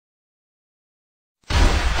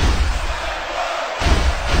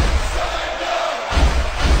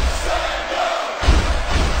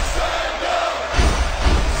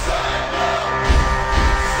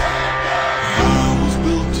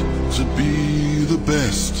the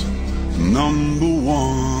best, number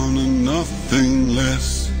one and nothing less.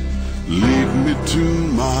 Lead me to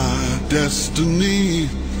my destiny.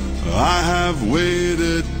 I have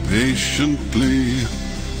waited patiently.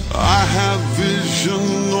 I have vision,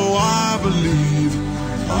 oh I believe.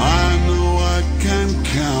 I know I can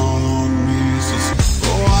count on me.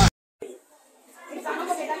 Oh,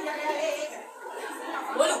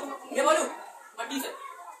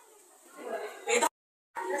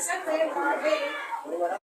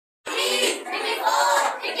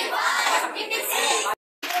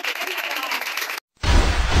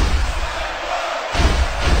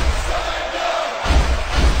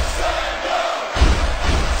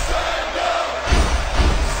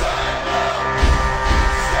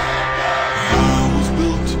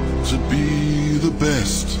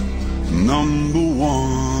 best, number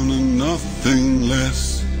one and nothing less.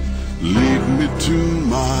 Lead me to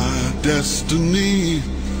my destiny.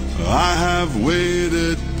 I have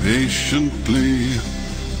waited patiently.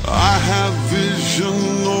 I have vision,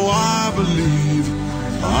 oh I believe.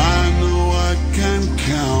 I know I can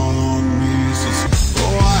count on me.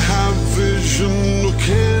 Oh, I have vision, oh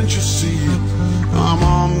can't you see it? I'm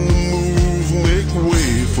on the move, make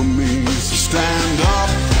way for me. So stand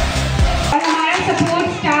up. Support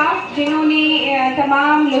staff जिन्होंने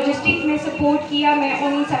तमाम logistics में support किया, मैं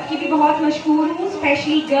उन सबकी भी बहुत मशहूर हूँ.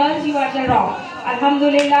 Specially girls, you are the rock.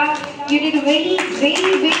 अल्हम्दुलिल्लाह, you did very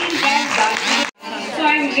very very well done. So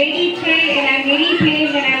I'm very thrilled and I'm very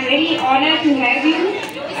pleased and I'm very honored to have you.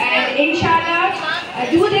 And inshallah,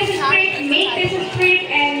 do this spirit, make this spirit,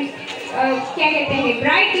 and क्या कहते हैं,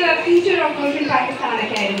 bright the future of Roshan Pakistan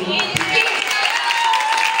Academy.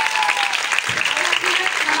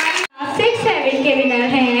 6-7 के winner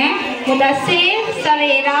हैं मुदस्सिर,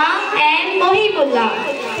 सवेरा and Mohibullah.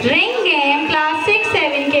 Ring game class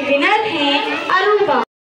 6-7 के winner हैं Aruba.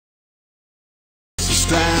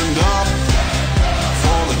 Stand up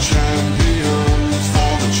for the champions,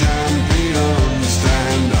 for the champions.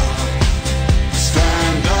 Stand up,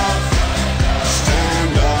 stand up,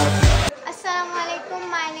 stand up. अस्सलामुअलैकुम,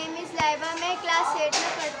 my name is Laiba. मैं class 8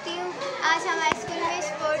 में पढ़ती हूँ. आज हमारे स्कूल में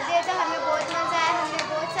स्पोर्ट डे था. हमें बहुत मज़ा आया. हमने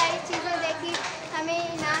बहुत सारी चीज़ें देखी, हमें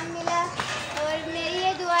इनाम मिला. और मेरी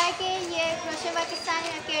ये दुआ है कि ये रोशन पाकिस्तान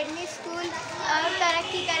एकेडमी स्कूल और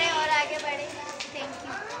तरक्की करे और आगे बढ़े. Thank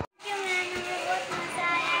you.